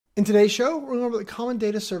In today's show, we're going to go over the common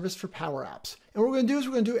data service for PowerApps. And what we're going to do is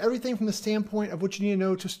we're going to do everything from the standpoint of what you need to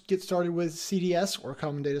know to get started with CDS, or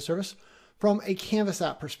common data service, from a Canvas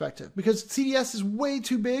app perspective. Because CDS is way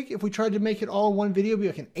too big. If we tried to make it all in one video, it'd be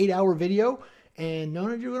like an 8-hour video, and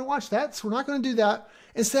none of you are going to watch that, so we're not going to do that.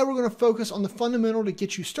 Instead, we're going to focus on the fundamental to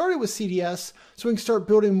get you started with CDS so we can start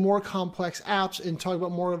building more complex apps and talk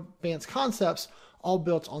about more advanced concepts, all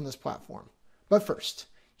built on this platform. But first,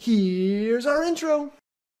 here's our intro.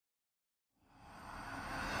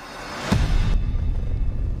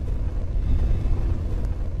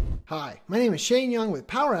 Hi, my name is Shane Young with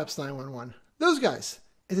PowerApps 911. Those guys.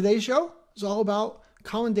 And today's show is all about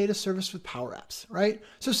common data service with PowerApps, right?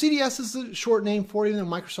 So CDS is the short name for it, even though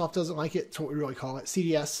Microsoft doesn't like it. It's what we really call it,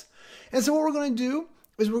 CDS. And so what we're going to do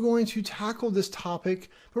is we're going to tackle this topic,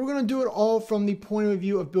 but we're going to do it all from the point of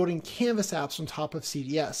view of building Canvas apps on top of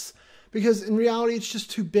CDS. Because in reality, it's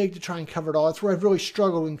just too big to try and cover it all. That's where I've really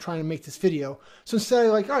struggled in trying to make this video. So instead,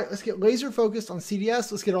 I'm like, all right, let's get laser focused on CDS.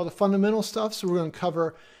 Let's get all the fundamental stuff. So we're going to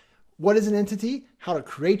cover what is an entity, how to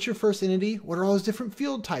create your first entity, what are all those different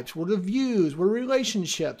field types, what are views, what are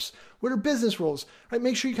relationships, what are business rules, right?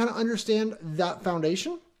 Make sure you kind of understand that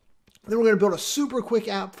foundation. Then we're going to build a super quick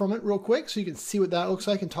app from it real quick so you can see what that looks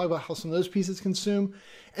like and talk about how some of those pieces consume.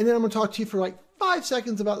 And then I'm going to talk to you for like 5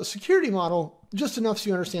 seconds about the security model, just enough so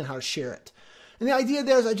you understand how to share it. And the idea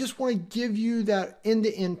there is I just want to give you that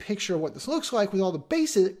end-to-end picture of what this looks like with all the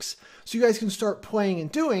basics so you guys can start playing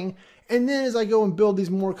and doing. And then as I go and build these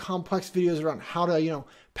more complex videos around how to,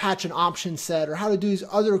 patch an option set or how to do these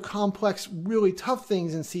other complex, really tough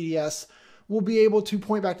things in CDS, we'll be able to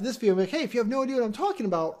point back to this video and be like, hey, if you have no idea what I'm talking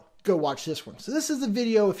about, go watch this one. So this is the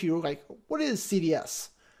video if you're like, what is CDS?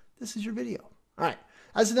 This is your video. All right,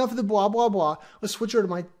 that's enough of the blah, blah, blah. Let's switch over to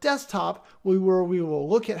my desktop where we will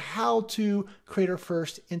look at how to create our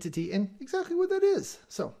first entity and exactly what that is.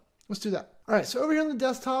 So let's do that. All right, so over here on the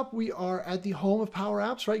desktop, we are at the home of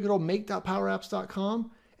PowerApps, right? Good old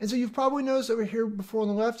make.powerapps.com. And so you've probably noticed over here before on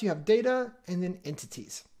the left, you have data and then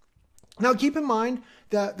entities. Now keep in mind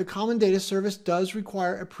that the common data service does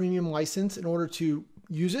require a premium license in order to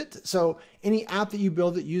use it. So any app that you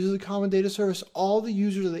build that uses a common data service, all the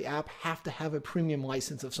users of the app have to have a premium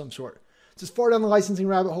license of some sort. It's as far down the licensing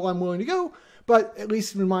rabbit hole I'm willing to go, but at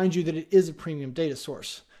least remind you that it is a premium data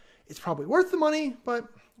source. It's probably worth the money, but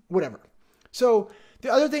whatever. So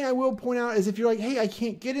the other thing I will point out is if you're like, hey, I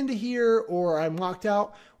can't get into here or I'm locked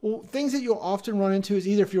out. Well, things that you'll often run into is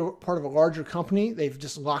either if you're part of a larger company, they've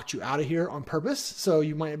just locked you out of here on purpose. So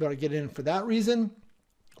you might be able to get in for that reason.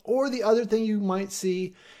 Or the other thing you might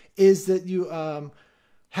see is that you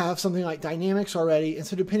have something like Dynamics already. And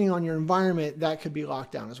so depending on your environment, that could be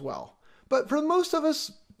locked down as well. But for most of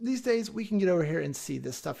us these days, we can get over here and see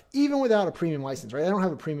this stuff even without a premium license, right? I don't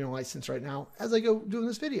have a premium license right now as I go doing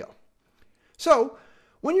this video. So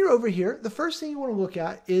when you're over here, the first thing you want to look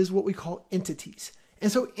at is what we call entities.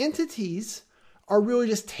 And so entities are really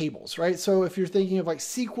just tables, right? So if you're thinking of like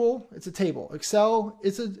SQL, it's a table. Excel,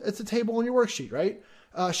 it's a table on your worksheet, right?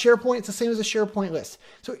 SharePoint, it's the same as a SharePoint list.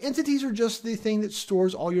 So entities are just the thing that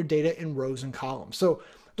stores all your data in rows and columns. So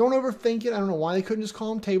don't overthink it. I don't know why they couldn't just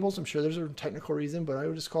call them tables. I'm sure there's a technical reason, but I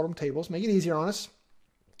would just call them tables. Make it easier on us.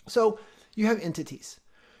 So you have entities.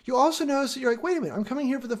 You'll also notice that you're like, wait a minute, I'm coming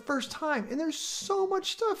here for the first time, and there's so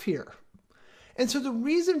much stuff here. And so the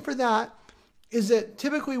reason for that is that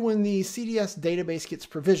typically when the CDS database gets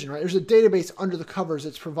provisioned, right, there's a database under the covers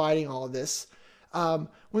that's providing all of this.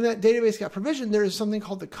 When that database got provisioned, there is something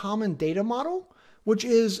called the common data model, which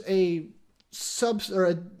is a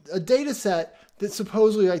data set that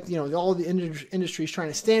supposedly, all the industry is trying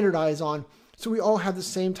to standardize on, so we all have the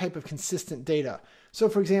same type of consistent data. So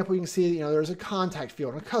for example, you can see, there's a contact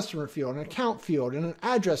field, a customer field, an account field, and an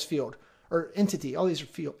address field, or entity. All these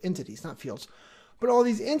are entities, not fields. But all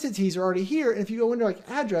these entities are already here. And if you go into like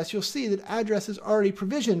address, you'll see that address is already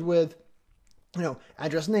provisioned with,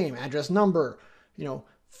 address name, address number,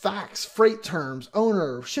 fax, freight terms,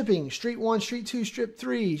 owner, shipping, street 1, street 2, strip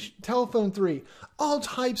 3, telephone 3, all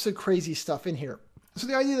types of crazy stuff in here. So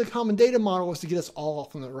the idea of the common data model is to get us all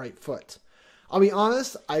off on the right foot. I'll be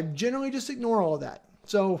honest, I generally just ignore all of that.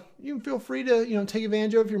 So you can feel free to, take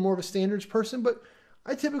advantage of it if you're more of a standards person, but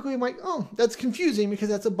I typically am like, oh, that's confusing because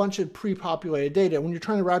that's a bunch of pre-populated data. When you're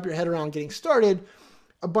trying to wrap your head around getting started,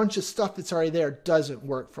 a bunch of stuff that's already there doesn't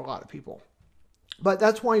work for a lot of people. But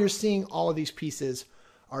that's why you're seeing all of these pieces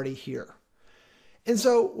already here. And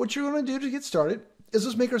so what you're going to do to get started is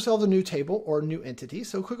let's make ourselves a new table or new entity.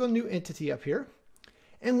 So click on new entity up here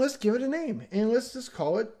and let's give it a name. And let's just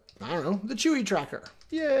call it, I don't know, the Chewy tracker.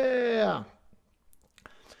 Yeah.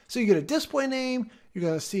 So you get a display name, You're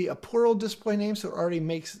going to see a plural display name, so it already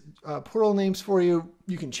makes plural names for you.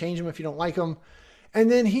 You can change them if you don't like them. And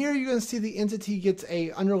then here you're going to see the entity gets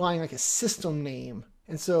a underlying like a system name.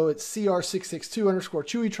 And so it's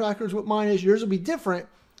CR662_Chewy Tracker is what mine is. Yours will be different,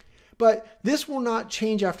 but this will not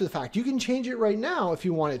change after the fact. You can change it right now if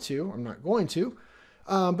you wanted to. I'm not going to,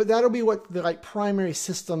 but that'll be what the like primary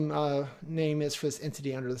system name is for this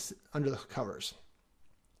entity under the covers.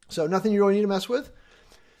 So nothing you really need to mess with.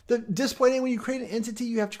 The display name, when you create an entity,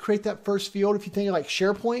 you have to create that first field. If you think of like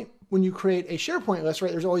SharePoint, when you create a SharePoint list,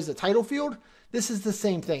 right, there's always the title field. This is the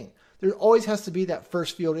same thing. There always has to be that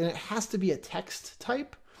first field, and it has to be a text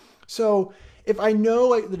type. So if I know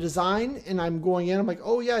like the design and I'm going in, I'm like,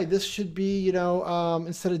 oh yeah, this should be, you know,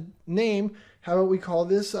 instead of name, how about we call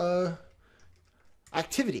this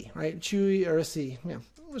activity, right? Chewy, or let's see, yeah,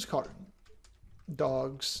 let's call it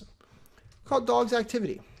dogs. Call it dogs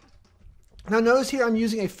activity. Now notice here I'm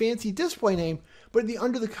using a fancy display name, but the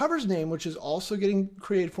under the covers name, which is also getting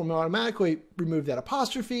created for me automatically, remove that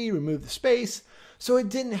apostrophe, remove the space. So it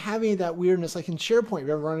didn't have any of that weirdness like in SharePoint.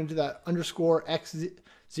 You ever run into that underscore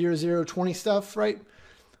X0020 stuff, right?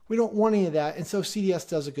 We don't want any of that. And so CDS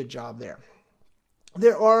does a good job there.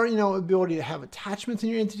 There are, you know, ability to have attachments in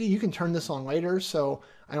your entity. You can turn this on later. So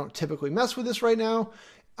I don't typically mess with this right now.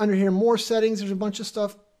 Under here, more settings, there's a bunch of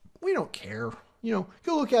stuff. We don't care. You know,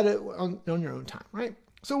 go look at it on your own time, right?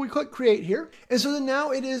 So we click create here. And so then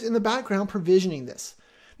now it is in the background provisioning this.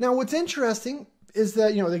 Now what's interesting is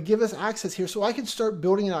that, you know, they give us access here. So I can start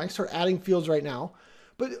building it out. I can start adding fields right now.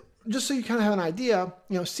 But just so you kind of have an idea,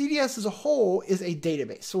 you know, CDS as a whole is a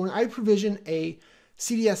database. So when I provision a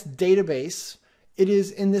CDS database, it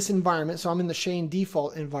is in this environment. So I'm in the Shane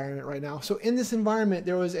default environment right now. So in this environment,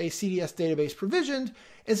 there was a CDS database provisioned.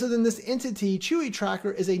 And so then this entity, Chewy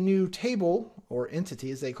Tracker, is a new table, or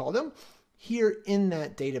entity as they call them, here in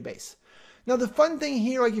that database. Now the fun thing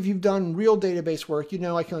here, like if you've done real database work, you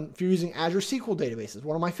know, like if you're using Azure SQL databases,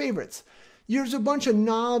 one of my favorites, there's a bunch of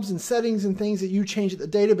knobs and settings and things that you change at the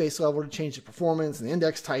database level to change the performance and the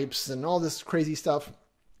index types and all this crazy stuff.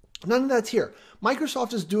 None of that's here.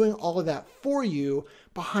 Microsoft is doing all of that for you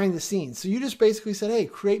behind the scenes. So you just basically said, hey,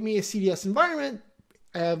 create me a CDS environment.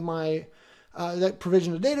 I have my that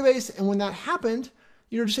provision of database. And when that happened,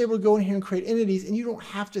 you're just able to go in here and create entities, and you don't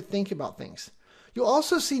have to think about things. You'll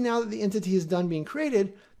also see now that the entity is done being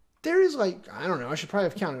created, there is like, I don't know, I should probably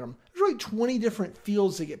have counted them. There's like 20 different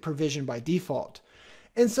fields that get provisioned by default.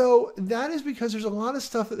 And so that is because there's a lot of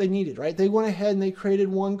stuff that they needed, right? They went ahead and they created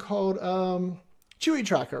one called Chewy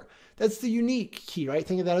Tracker. That's the unique key, right?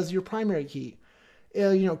 Think of that as your primary key.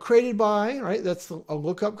 You know, created by, right? That's a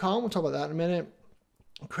lookup column. We'll talk about that in a minute.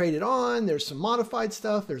 Created on, there's some modified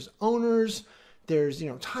stuff. There's owners. There's, you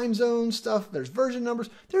know, time zone stuff. There's version numbers.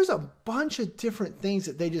 There's a bunch of different things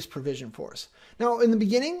that they just provision for us. Now, in the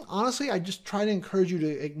beginning, honestly, I just try to encourage you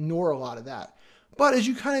to ignore a lot of that. But as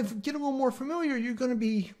you kind of get a little more familiar, you're going to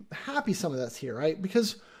be happy some of that's here, right?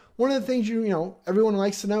 Because one of the things you know, everyone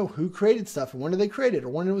likes to know who created stuff and when did they create it or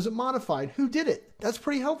when was it modified, who did it. That's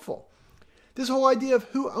pretty helpful. This whole idea of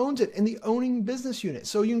who owns it and the owning business unit.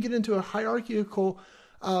 So you can get into a hierarchical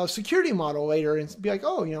security model later and be like,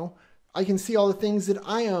 oh, you know, I can see all the things that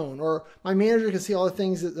I own, or my manager can see all the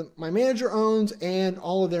things that my manager owns and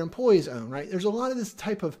all of their employees own, right? There's a lot of this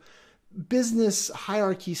type of business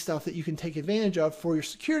hierarchy stuff that you can take advantage of for your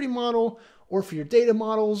security model or for your data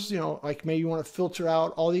models. You know, like maybe you want to filter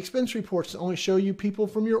out all the expense reports to only show you people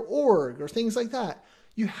from your org or things like that.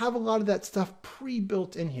 You have a lot of that stuff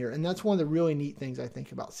pre-built in here. And that's one of the really neat things I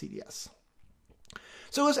think about CDS.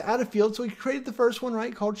 So let's add a field. So we created the first one,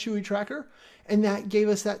 right, called Chewy Tracker. And that gave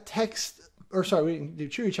us that text, or sorry, we didn't do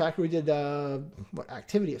Chewy Tracker. We did what,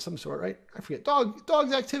 activity of some sort, right? I forget,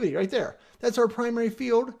 dog's activity right there. That's our primary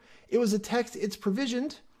field. It was a text, it's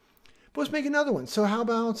provisioned. But let's make another one. So how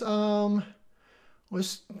about,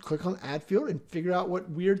 let's click on add field and figure out what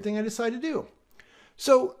weird thing I decide to do.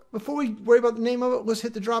 So before we worry about the name of it, let's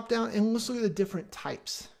hit the drop down and let's look at the different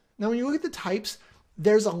types. Now, when you look at the types,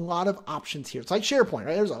 there's a lot of options here. It's like SharePoint,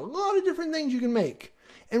 right? There's a lot of different things you can make.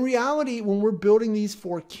 In reality, when we're building these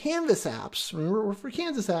for Canvas apps, remember we're for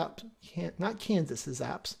Kansas apps, not Kansas's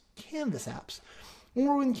apps, Canvas apps. When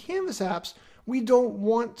we're in Canvas apps, we don't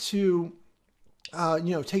want to, you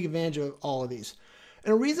know, take advantage of all of these.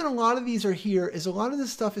 And the reason a lot of these are here is a lot of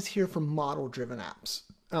this stuff is here for model-driven apps.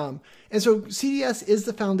 And so CDS is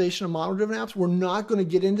the foundation of model-driven apps. We're not going to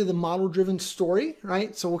get into the model-driven story,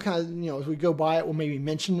 right? So we'll kind of, you know, as we go by it, we'll maybe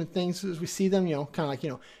mention the things as we see them, you know, kind of like, you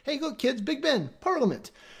know, hey, look, kids, Big Ben,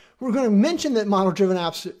 Parliament. We're going to mention that model-driven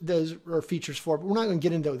apps, those are features for, but we're not going to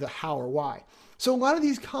get into the how or why. So a lot of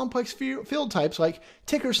these complex field types like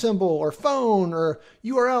ticker symbol or phone or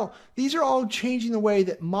URL, these are all changing the way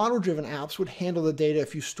that model-driven apps would handle the data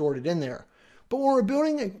if you stored it in there. But when we're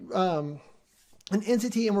building an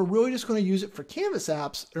entity and we're really just going to use it for Canvas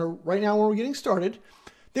apps, or right now when we're getting started,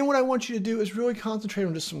 then what I want you to do is really concentrate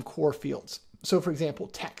on just some core fields. So for example,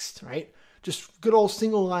 text, right? Just good old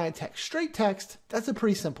single line of text, straight text. That's a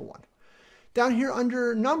pretty simple one. Down here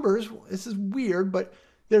under numbers, this is weird, but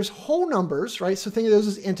there's whole numbers, right? So think of those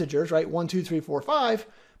as integers, right? 1, 2, 3, 4, 5.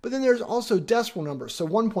 But then there's also decimal numbers. So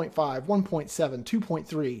 1.5, 1.7,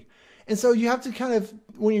 2.3. And so you have to kind of,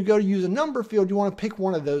 when you go to use a number field, you want to pick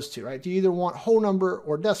one of those two, right? You either want whole number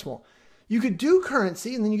or decimal. You could do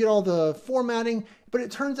currency and then you get all the formatting, but it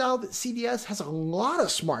turns out that CDS has a lot of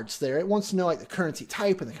smarts there. It wants to know like the currency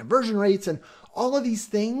type and the conversion rates and all of these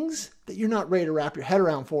things that you're not ready to wrap your head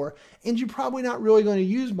around for, and you're probably not really going to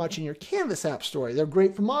use much in your Canvas app story. They're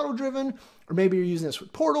great for model-driven, or maybe you're using this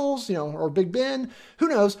with portals, or Big Ben, who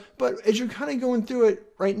knows? But as you're kind of going through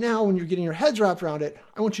it right now, when you're getting your heads wrapped around it,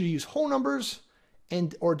 I want you to use whole numbers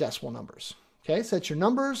or decimal numbers. Okay, so that's your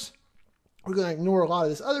numbers. We're going to ignore a lot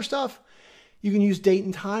of this other stuff. You can use date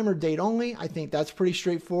and time or date only. I think that's pretty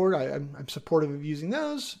straightforward. I'm supportive of using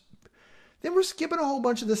those. Then we're skipping a whole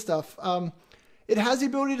bunch of this stuff. It has the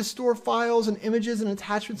ability to store files and images and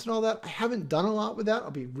attachments and all that. I haven't done a lot with that.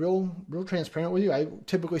 I'll be real transparent with you. I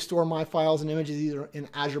typically store my files and images either in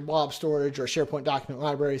Azure Blob Storage or SharePoint document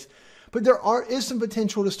libraries. But there is some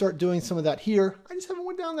potential to start doing some of that here. I just haven't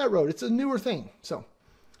went down that road. It's a newer thing. So,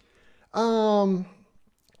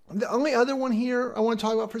 the only other one here I want to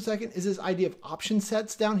talk about for a second is this idea of option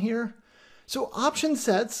sets down here. So option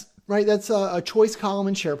sets, right? That's a choice column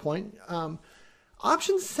in SharePoint.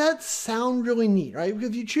 Option sets sound really neat, right? Because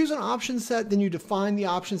if you choose an option set, then you define the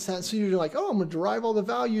option set. So you're like, oh, I'm going to derive all the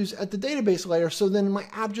values at the database layer. So then my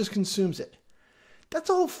app just consumes it.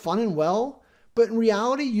 That's all fun and well. But in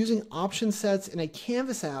reality, using option sets in a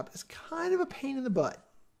Canvas app is kind of a pain in the butt.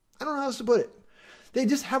 I don't know how else to put it. They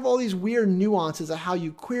just have all these weird nuances of how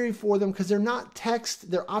you query for them because they're not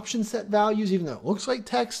text, they're option set values, even though it looks like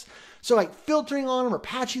text. So like filtering on them or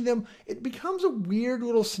patching them, it becomes a weird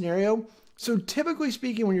little scenario. So typically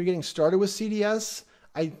speaking, when you're getting started with CDS,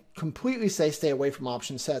 I completely say stay away from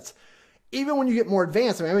option sets. Even when you get more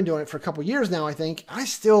advanced, I mean, I've been doing it for a couple years now, I think, I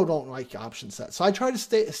still don't like option sets. So I try to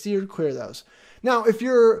steer clear of those. Now, if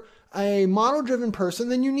you're a model-driven person,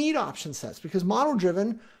 then you need option sets because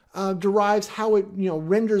model-driven derives how it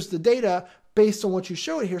renders the data based on what you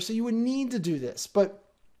show it here. So you would need to do this. But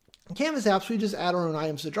in Canvas apps, we just add our own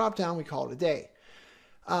items to drop down. We call it a day.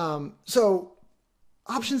 So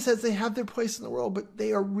option sets, they have their place in the world, but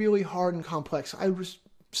they are really hard and complex. I just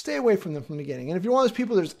stay away from them from the beginning. And if you're one of those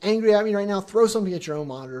people that's angry at me right now, throw something at your own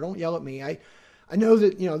monitor. Don't yell at me. I know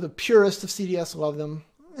that the purists of CDS love them.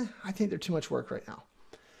 I think they're too much work right now.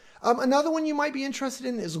 Another one you might be interested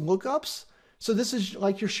in is lookups. So this is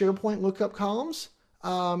like your SharePoint lookup columns.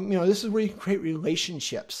 This is where you can create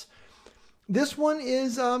relationships. This one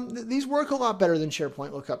is, these work a lot better than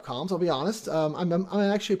SharePoint lookup columns, I'll be honest. I'm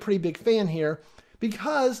actually a pretty big fan here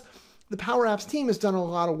because the PowerApps team has done a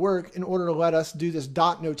lot of work in order to let us do this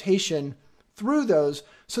dot notation through those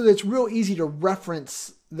so that it's real easy to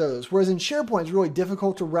reference those. Whereas in SharePoint, it's really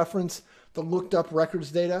difficult to reference the looked up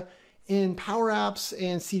records data. In PowerApps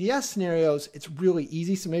and CDS scenarios, it's really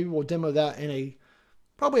easy. So maybe we'll demo that in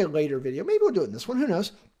probably a later video. Maybe we'll do it in this one, who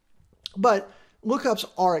knows? But lookups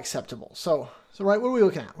are acceptable. So right, what are we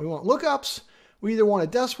looking at? We want lookups. We either want a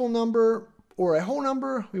decimal number or a whole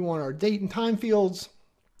number. We want our date and time fields.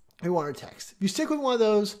 We want our text. If you stick with one of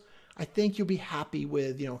those, I think you'll be happy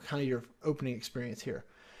with, kind of your opening experience here.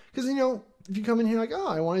 Because, if you come in here like, oh,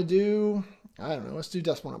 I want to do, I don't know, let's do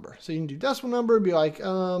decimal number. So you can do decimal number, be like,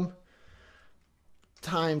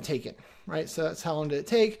 time taken, right? So that's how long did it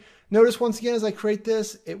take. Notice once again, as I create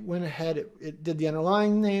this, it went ahead, it did the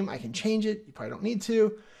underlying name. I can change it. You probably don't need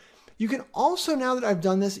to. You can also, now that I've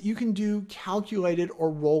done this, you can do calculated or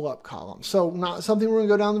roll-up columns. So not something we're going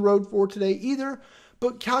to go down the road for today either,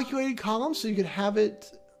 but calculated columns. So you could have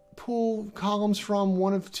it pull columns from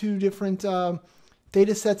one of two different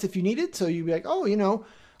data sets if you needed. So you'd be like, oh,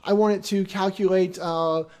 I want it to calculate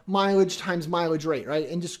mileage times mileage rate, right?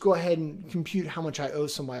 And just go ahead and compute how much I owe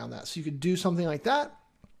somebody on that. So you could do something like that.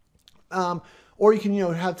 Or you can,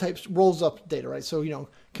 have types rolls up data, right? So,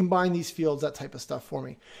 combine these fields, that type of stuff for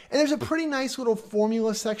me. And there's a pretty nice little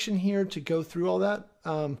formula section here to go through all that.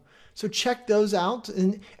 So check those out.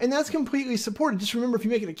 And that's completely supported. Just remember, if you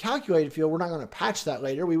make it a calculated field, we're not going to patch that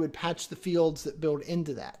later. We would patch the fields that build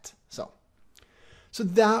into that. So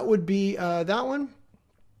that would be that one.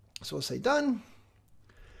 So we'll say done.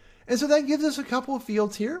 And so that gives us a couple of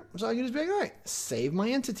fields here. So I can just be like, all right, save my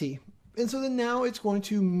entity. And so then now it's going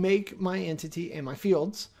to make my entity and my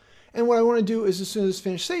fields. And what I want to do is, as soon as it's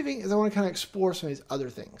finished saving, is I want to kind of explore some of these other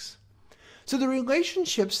things. So the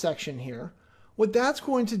relationships section here, what that's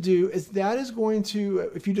going to do is that is going to,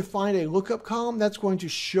 if you define a lookup column, that's going to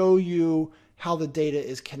show you how the data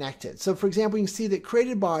is connected. So for example, you can see that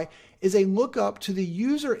created by is a lookup to the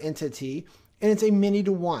user entity, and it's a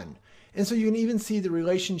many-to-one. And so you can even see the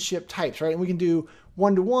relationship types, right? And we can do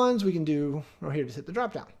one-to-ones, we can do, oh, here, just hit the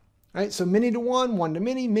drop down, right? So many-to-one,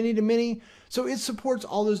 one-to-many, many-to-many. So it supports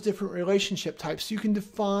all those different relationship types. So you can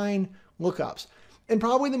define lookups. And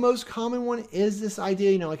probably the most common one is this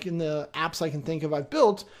idea, like in the apps I can think of I've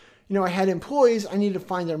built, I had employees, I needed to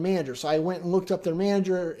find their manager. So I went and looked up their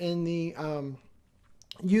manager in the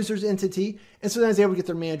user's entity. And so then I was able to get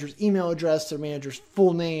their manager's email address, their manager's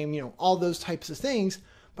full name, all those types of things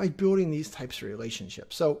by building these types of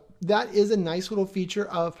relationships. So that is a nice little feature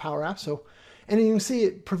of PowerApps. So, and you can see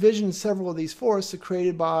it provisions several of these for us, so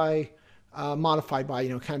created by, modified by,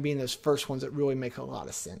 kind of being those first ones that really make a lot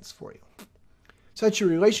of sense for you. So that's your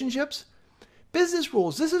relationships. Business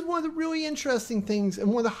rules. This is one of the really interesting things and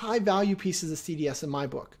one of the high value pieces of CDS in my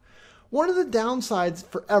book. One of the downsides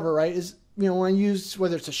forever, right, is, when I use,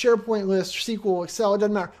 whether it's a SharePoint list, SQL, Excel, it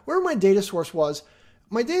doesn't matter. Wherever my data source was,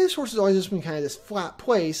 my data source has always just been kind of this flat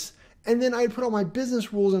place. And then I'd put all my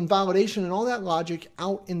business rules and validation and all that logic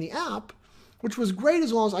out in the app, which was great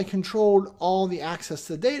as long as I controlled all the access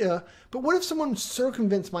to the data. But what if someone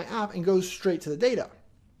circumvents my app and goes straight to the data?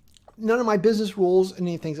 None of my business rules and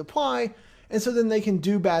anything apply. And so then they can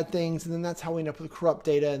do bad things. And then that's how we end up with corrupt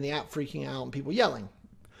data and the app freaking out and people yelling.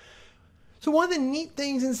 So one of the neat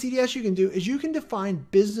things in CDS you can do is you can define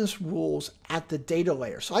business rules at the data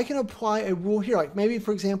layer. So I can apply a rule here, like maybe,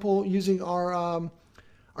 for example, using our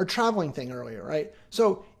traveling thing earlier, right?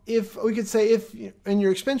 So if we could say, if in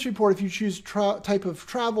your expense report, if you choose type of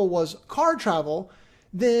travel was car travel,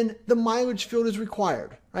 then the mileage field is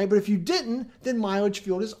required, right? But if you didn't, then mileage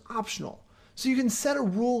field is optional. So you can set a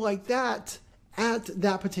rule like that at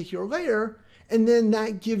that particular layer, and then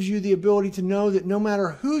that gives you the ability to know that no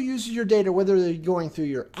matter who uses your data, whether they're going through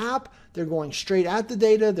your app, they're going straight at the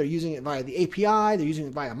data, they're using it via the API, they're using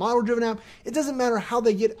it via a model-driven app, it doesn't matter how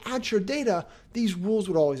they get at your data, these rules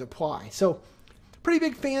would always apply. So pretty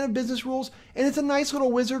big fan of business rules, and it's a nice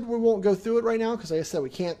little wizard. We won't go through it right now because, like I said, we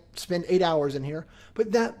can't spend 8 hours in here.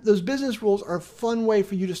 But those business rules are a fun way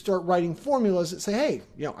for you to start writing formulas that say, hey,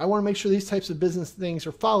 I want to make sure these types of business things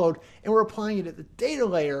are followed, and we're applying it at the data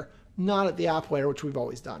layer, not at the app layer, which we've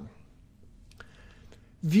always done.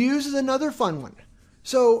 Views is another fun one.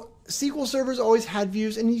 So SQL servers always had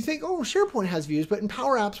views, and you think, oh, SharePoint has views, but in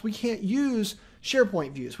PowerApps, we can't use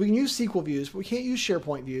SharePoint views. We can use SQL views, but we can't use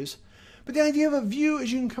SharePoint views. But the idea of a view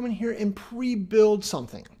is you can come in here and pre-build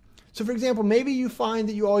something. So for example, maybe you find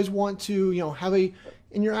that you always want to,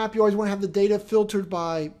 in your app, you always want to have the data filtered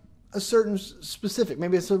by a certain specific,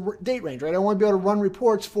 maybe it's a date range, right? I want to be able to run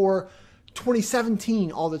reports for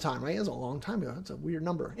 2017 all the time, right? That's a long time ago. That's a weird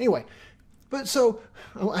number. Anyway, but so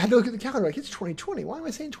I had to look at the calendar, like it's 2020. Why am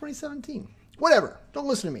I saying 2017? Whatever. Don't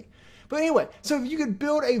listen to me. But anyway, so if you could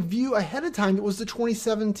build a view ahead of time that was the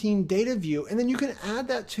 2017 data view, and then you can add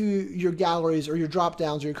that to your galleries or your drop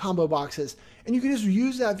downs or your combo boxes, and you can just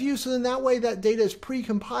use that view. So then that way that data is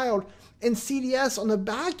pre-compiled and CDS on the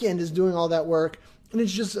back end is doing all that work, and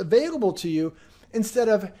it's just available to you instead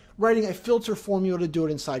of writing a filter formula to do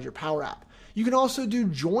it inside your Power App. You can also do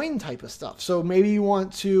join type of stuff. So maybe you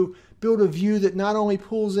want to build a view that not only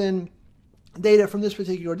pulls in data from this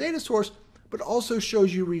particular data source, but also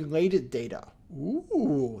shows you related data.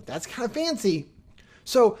 Ooh, that's kind of fancy.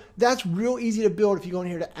 So that's real easy to build if you go in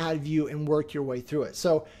here to add view and work your way through it.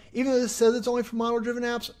 So even though this says it's only for model-driven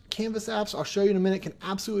apps, Canvas apps, I'll show you in a minute, can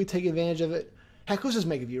absolutely take advantage of it. Heck, let's just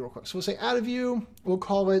make a view real quick. So we'll say add a view. We'll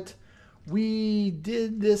call it, we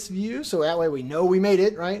did this view. So that way we know we made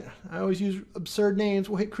it, right? I always use absurd names.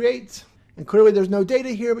 We'll hit create. And clearly there's no data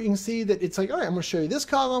here, but you can see that it's like, all right, I'm going to show you this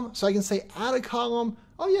column. So I can say add a column.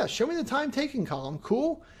 Oh yeah, show me the time taken column.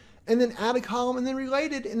 Cool. And then add a column and then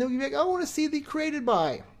related. And then we can be like, oh, I want to see the created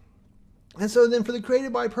by. And so then for the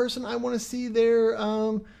created by person, I want to see their,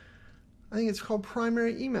 I think it's called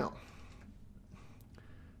primary email.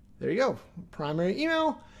 There you go, primary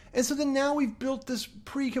email. And so then now we've built this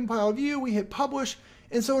pre-compiled view. We hit publish.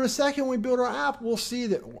 And so in a second, when we build our app, we'll see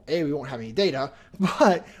that, A, we won't have any data,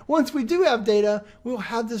 but once we do have data, we'll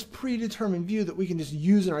have this predetermined view that we can just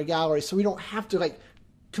use in our gallery. So we don't have to like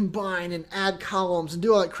combine and add columns and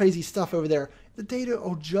do all that crazy stuff over there. The data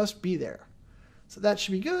will just be there. So that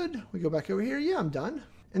should be good. We go back over here. Yeah, I'm done.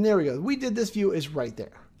 And there we go. We did this view is right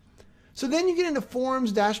there. So then you get into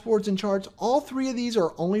forms, dashboards, and charts. All three of these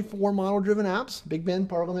are only for model-driven apps, Big Ben,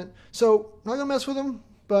 Parliament. So I'm not gonna mess with them,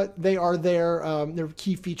 but they are there. They're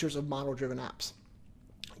key features of model-driven apps.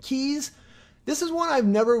 Keys. This is one I've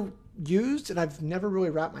never used and I've never really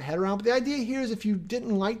wrapped my head around. But the idea here is if you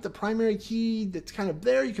didn't like the primary key that's kind of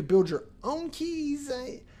there, you could build your own keys.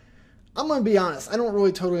 I'm going to be honest, I don't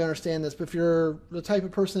really totally understand this, but if you're the type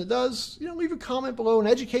of person that does, leave a comment below and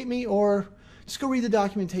educate me, or just go read the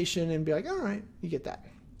documentation and be like, all right, you get that.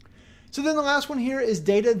 So then the last one here is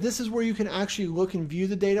data. This is where you can actually look and view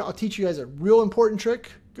the data. I'll teach you guys a real important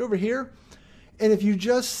trick. Go over here. And if you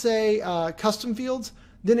just say custom fields,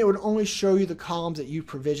 then it would only show you the columns that you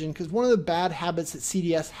provision, because one of the bad habits that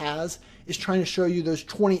CDS has is trying to show you those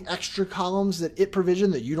 20 extra columns that it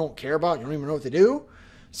provisioned that you don't care about. You don't even know what they do.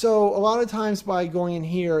 So a lot of times by going in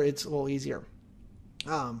here, it's a little easier.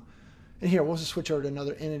 And here, we'll just switch over to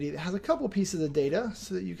another entity that has a couple pieces of data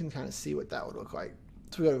so that you can kind of see what that would look like.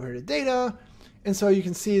 So we go over here to data. And so you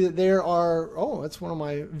can see that there are, oh, that's one of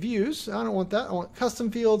my views. I don't want that. I want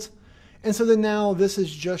custom fields. And so then now this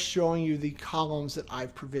is just showing you the columns that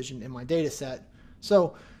I've provisioned in my data set.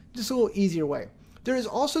 So just a little easier way. There is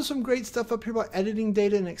also some great stuff up here about editing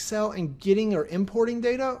data in Excel and getting or importing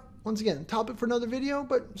data. Once again, topic for another video,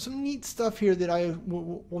 but some neat stuff here that I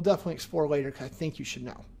will definitely explore later because I think you should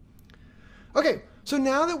know. Okay, so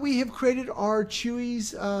now that we have created our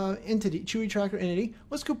Chewy's Chewy Tracker entity,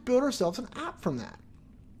 let's go build ourselves an app from that.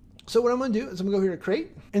 So what I'm going to do is I'm going to go here to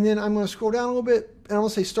create, and then I'm going to scroll down a little bit, and I'm going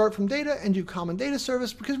to say start from data and do common data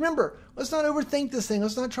service, because remember, let's not overthink this thing.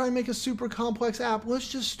 Let's not try and make a super complex app. Let's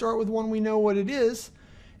just start with one we know what it is.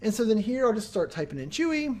 And so then here I'll just start typing in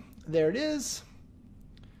Chewy. There it is.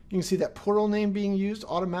 You can see that portal name being used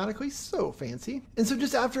automatically. So fancy. And so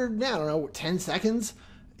just after, I don't know, 10 seconds,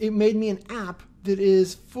 it made me an app that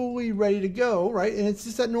is fully ready to go, right? And it's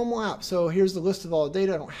just that normal app. So here's the list of all the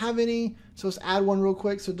data. I don't have any. So let's add one real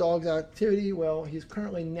quick. So dog's activity, well, he's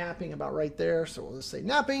currently napping about right there. So we'll just say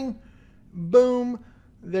napping, boom,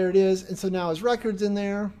 there it is. And so now his record's in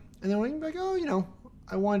there. And then we can be like, oh,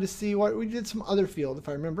 I wanted to see what, we did some other field if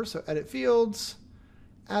I remember. So edit fields,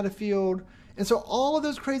 add a field. And so all of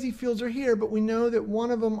those crazy fields are here, but we know that one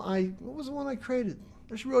of them, what was the one I created?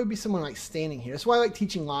 There should really be someone like standing here. That's why I like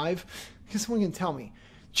teaching live, because someone can tell me.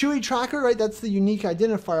 Chewy Tracker, right? That's the unique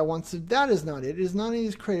identifier one. So that is not it. It is not any of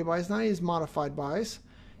these created bys, not any of these modified bys.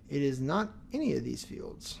 It is not any of these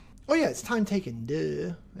fields. Oh yeah, it's time taken.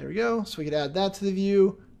 Duh. There we go. So we could add that to the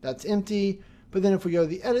view. That's empty. But then if we go to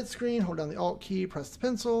the edit screen, hold down the Alt key, press the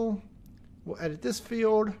pencil. We'll edit this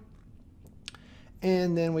field.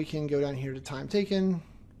 And then we can go down here to time taken.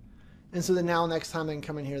 And so then now next time they can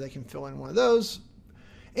come in here, they can fill in one of those.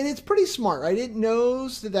 And it's pretty smart, right? It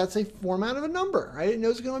knows that that's a format of a number, right? It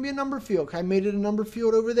knows it's going to be a number field. I made it a number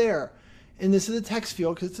field over there. And this is a text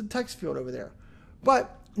field because it's a text field over there.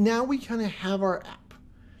 But now we kind of have our app.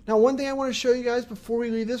 Now, one thing I want to show you guys before we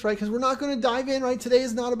leave this, right? Because we're not going to dive in, right? Today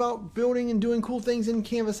is not about building and doing cool things in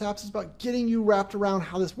Canvas apps. It's about getting you wrapped around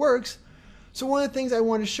how this works. So one of the things I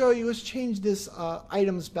want to show you is change this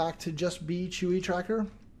items back to just be Chewy Tracker.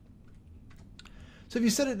 So if you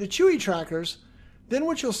set it to Chewy Trackers, then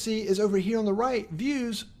what you'll see is over here on the right,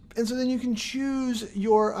 views, and so then you can choose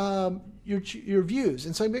your views.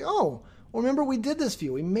 And so you'd be, oh, well, remember we did this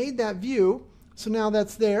view. We made that view, so now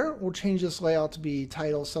that's there. We'll change this layout to be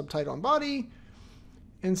title, subtitle, and body.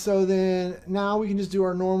 And so then now we can just do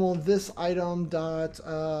our normal this item dot,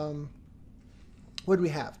 what do we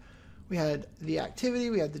have? We had the activity,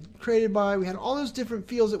 we had the created by, we had all those different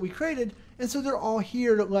fields that we created, and so they're all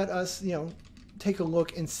here to let us, take a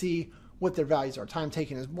look and see what their values are. Time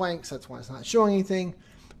taken is blank, so that's why it's not showing anything.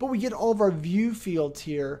 But we get all of our view fields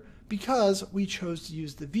here because we chose to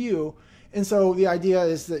use the view. And so the idea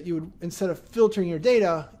is that you would, instead of filtering your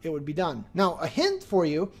data, it would be done. Now, a hint for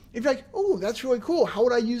you, if you're like, oh, that's really cool. How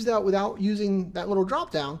would I use that without using that little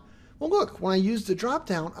drop down? Well, look, when I use the drop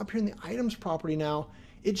down up here in the items property now,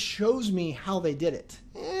 it shows me how they did it.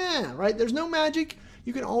 Yeah, right? There's no magic.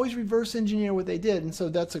 You can always reverse engineer what they did. And so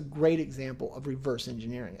that's a great example of reverse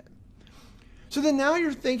engineering it. So then now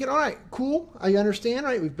you're thinking, all right, cool. I understand,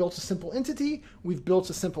 right? We've built a simple entity. We've built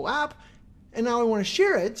a simple app. And now I want to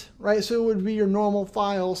share it, right? So it would be your normal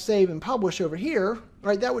file, save and publish over here,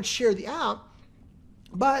 right? That would share the app.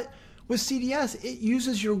 But with CDS, it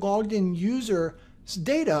uses your logged in user's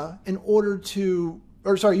data in order to,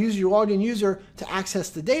 use your logged in user to access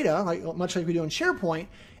the data, much like we do in SharePoint.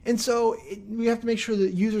 And so we have to make sure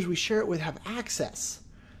that users we share it with have access.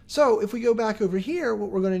 So if we go back over here, what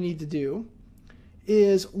we're going to need to do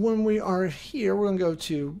is when we are here, we're going to go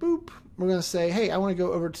to boop. We're going to say, hey, I want to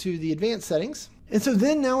go over to the advanced settings. And so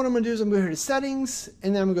then now what I'm going to do is I'm going to go here to settings,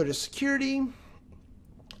 and then I'm going to go to security.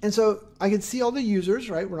 And so I can see all the users,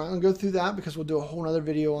 right? We're not going to go through that because we'll do a whole other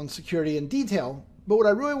video on security in detail. But what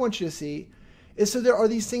I really want you to see is, so there are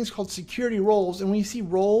these things called security roles. And when you see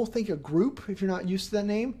role, think a group if you're not used to that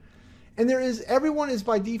name. And everyone is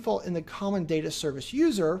by default in the common data service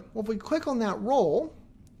user. Well, if we click on that role,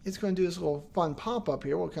 it's going to do this little fun pop-up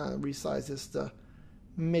here. We'll kind of resize this to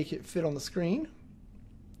make it fit on the screen.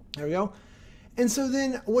 There we go. And so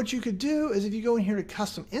then what you could do is if you go in here to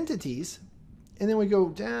custom entities, and then we go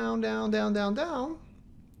down, down, down, down, down.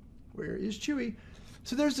 Where is Chewy?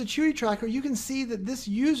 So there's the Chewy tracker. You can see that this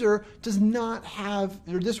user does not have,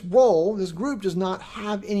 or this role, this group does not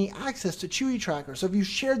have any access to Chewy tracker. So if you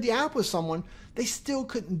shared the app with someone, they still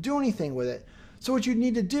couldn't do anything with it. So what you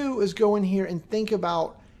need to do is go in here and think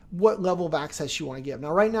about what level of access you want to give.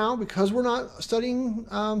 Now, right now, because we're not studying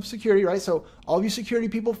security, right? So all of you security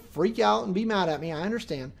people freak out and be mad at me. I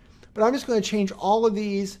understand. But I'm just going to change all of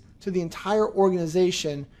these to the entire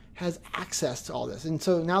organization has access to all this. And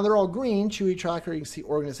so now they're all green, Chewy tracker, you can see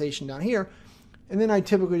organization down here. And then I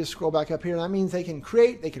typically just scroll back up here. And that means they can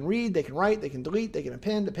create, they can read, they can write, they can delete, they can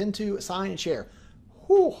append to, assign, and share.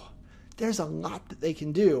 Whew, there's a lot that they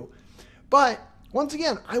can do. But once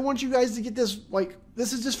again, I want you guys to get this, like,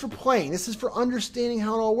 this is just for playing. This is for understanding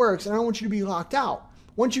how it all works. And I don't want you to be locked out.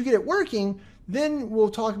 Once you get it working, then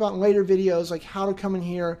we'll talk about in later videos, like how to come in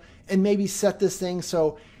here and maybe set this thing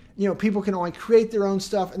so, you know, people can only create their own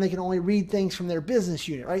stuff and they can only read things from their business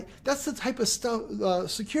unit, right? That's the type of stuff,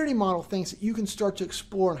 security model things that you can start to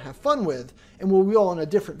explore and have fun with. And we'll be all in a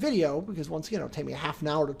different video because once again, it'll take me half an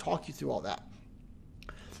hour to talk you through all that.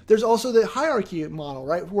 There's also the hierarchy model,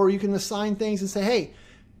 right? Where you can assign things and say, hey,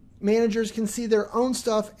 managers can see their own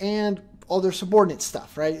stuff and all their subordinate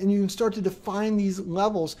stuff, right? And you can start to define these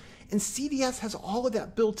levels. And CDS has all of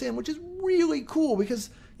that built in, which is really cool because,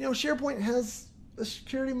 you know, SharePoint has a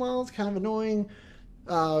security model. It's kind of annoying.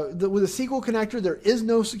 With a SQL connector, there is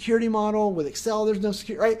no security model. With Excel, there's no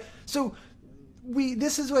security, right? So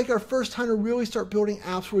this is like our first time to really start building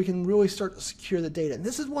apps where we can really start to secure the data. And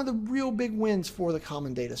this is one of the real big wins for the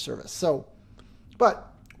common data service. So,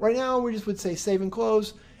 but right now we just would say save and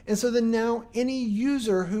close. And so then now any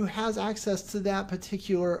user who has access to that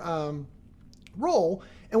particular role,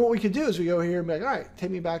 and what we could do is we go here and be like, all right,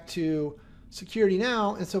 take me back to security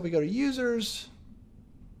now. And so we go to users.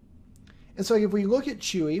 And so if we look at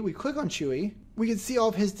Chewy, we click on Chewy, we can see all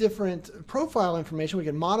of his different profile information. We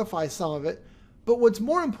can modify some of it. But what's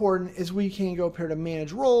more important is we can go up here to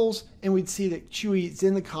manage roles, and we'd see that Chewy is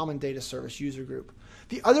in the common data service user group.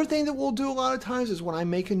 The other thing that we'll do a lot of times is when I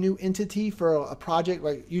make a new entity for a project,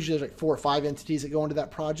 like usually there's like 4 or 5 entities that go into that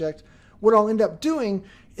project, what I'll end up doing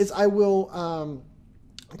is I will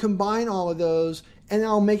combine all of those, and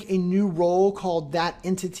I'll make a new role called that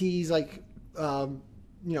entity's like,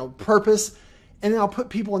 purpose. And then I'll put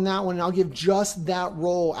people in that one, and I'll give just that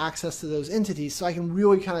role access to those entities so I can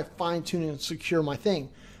really kind of fine tune and secure my thing.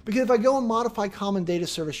 Because if I go and modify common data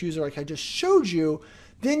service user like I just showed you,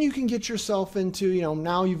 then you can get yourself into,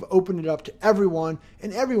 now you've opened it up to everyone,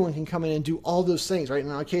 and everyone can come in and do all those things, right? In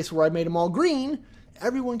our case where I made them all green,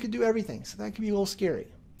 everyone could do everything. So that can be a little scary.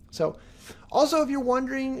 So also, if you're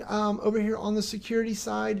wondering over here on the security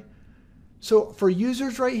side, so for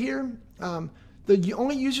users right here, the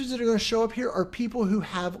only users that are going to show up here are people who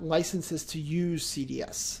have licenses to use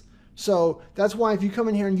CDS. So that's why if you come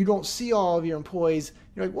in here and you don't see all of your employees,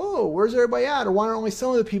 you're like, whoa, where's everybody at? Or why are only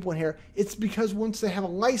some of the people in here? It's because once they have a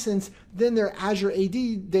license, then their Azure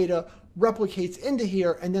AD data replicates into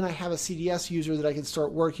here, and then I have a CDS user that I can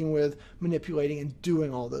start working with, manipulating, and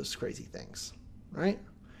doing all those crazy things, right?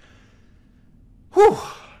 Whew.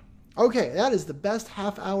 Okay, that is the best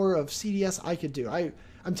half hour of CDS I could do.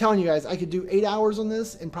 I'm telling you guys, I could do 8 hours on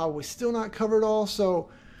this and probably still not cover it all.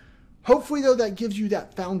 So hopefully, though, that gives you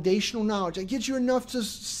that foundational knowledge. That gets you enough to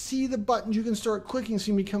see the buttons you can start clicking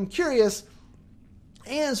so you can become curious.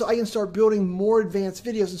 And so I can start building more advanced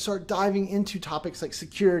videos and start diving into topics like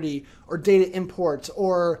security or data imports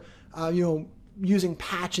or, using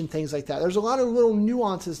patch and things like that. There's a lot of little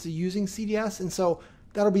nuances to using CDS. And so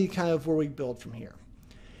that'll be kind of where we build from here.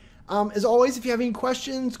 As always, if you have any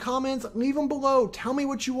questions, comments, leave them below. Tell me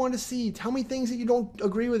what you want to see. Tell me things that you don't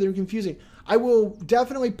agree with or are confusing. I will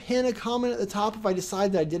definitely pin a comment at the top if I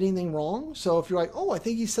decide that I did anything wrong. So if you're like, oh, I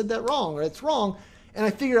think you said that wrong or it's wrong, and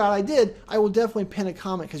I figure out I did, I will definitely pin a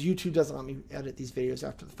comment because YouTube doesn't let me edit these videos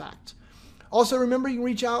after the fact. Also, remember, you can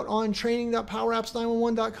reach out on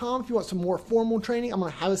training.powerappс911.com if you want some more formal training. I'm going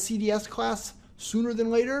to have a CDS class sooner than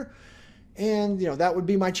later. And, that would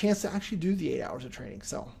be my chance to actually do the 8 hours of training.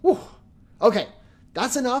 So, whew. Okay,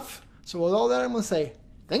 that's enough. So with all that, I'm going to say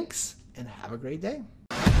thanks and have a great day.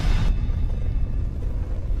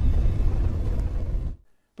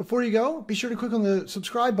 Before you go, be sure to click on the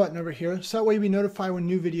subscribe button over here so that way you'll be notified when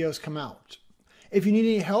new videos come out. If you need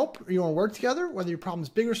any help or you want to work together, whether your problem's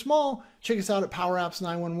big or small, check us out at PowerApps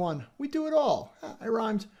 911. We do it all. I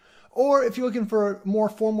rhymed. Or if you're looking for more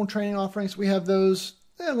formal training offerings, we have those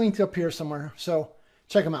linked up here somewhere. So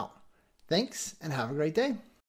check them out. Thanks and have a great day.